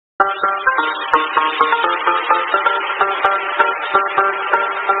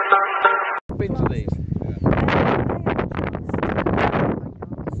Been to these?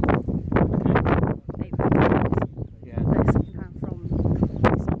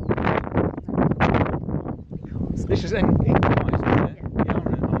 This is in Ickingham, isn't it? Yeah, I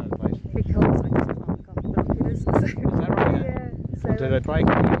know the place. Because I just park up binoculars. Is that right? Yeah. So Do they break?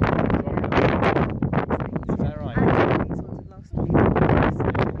 Is that right? And these ones have lasted me years.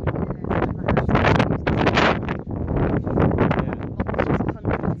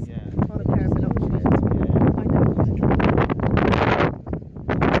 On a pair of binoculars. I know what to try.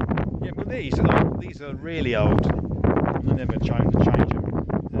 Yeah, well these are really old. I never change them.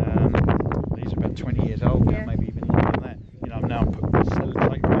 These are about 20 years old now, maybe even longer than that. You know, I'm now putting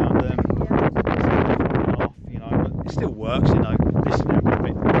sellotape around them, off, you know, but it still works, you know. This is now a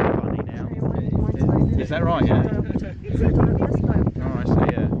bit funny now. Is that right, yeah? Alright, so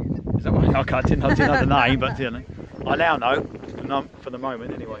yeah. Is that right? I didn't know the name, but you know. I now know, for the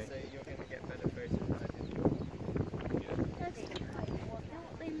moment anyway.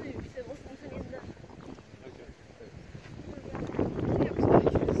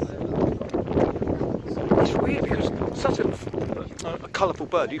 It's weird because such a colourful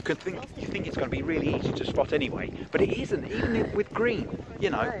bird, you think it's going to be really easy to spot anyway, but it isn't, even with green.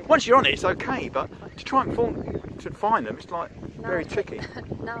 You know, once you're on it, it's okay, but to try and find them, it's like very tricky.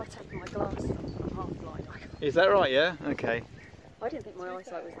 Now I've taken my glasses I'm half blind. Is that right? Yeah. Okay. I didn't think my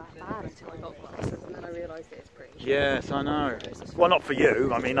eyesight was that bad until I got glasses, and then I realised it's pretty. Yes, I know. Well, not for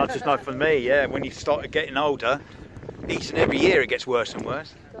you. I mean, I just know for me. Yeah, when you start getting older, each and every year it gets worse and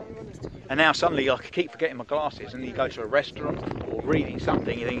worse. And now suddenly I keep forgetting my glasses, and you go to a restaurant or reading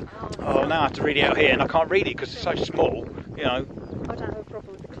something, you think, oh, now I have to read it out here, and I can't read it because it's so small, you know. I don't have a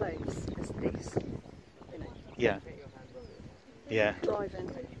problem with the clothes, because these, you know. Yeah. Yeah.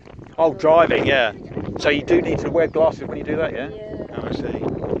 Driving. Oh, driving, yeah. So you do need to wear glasses when you do that, yeah? Yeah. Oh, I see.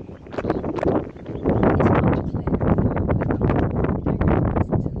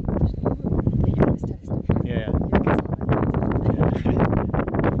 Yeah,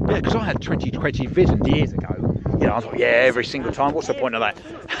 because I had 20/20 vision years ago. You know, I thought, yeah, every single time. What's the point of that?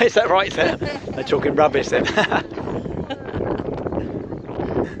 Is that right there? They're talking rubbish then. I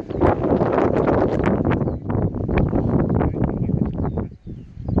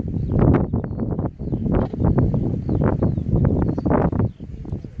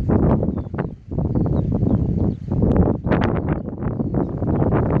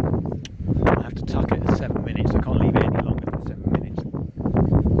have to tuck it at 7 minutes. I can't leave it any longer than 7 minutes.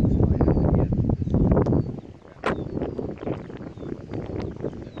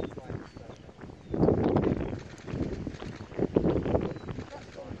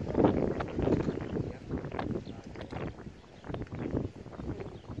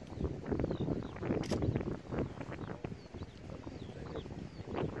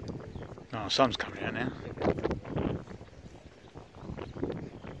 Oh, sun's coming out now.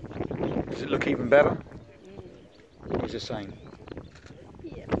 Does it look even better? Or is it the same?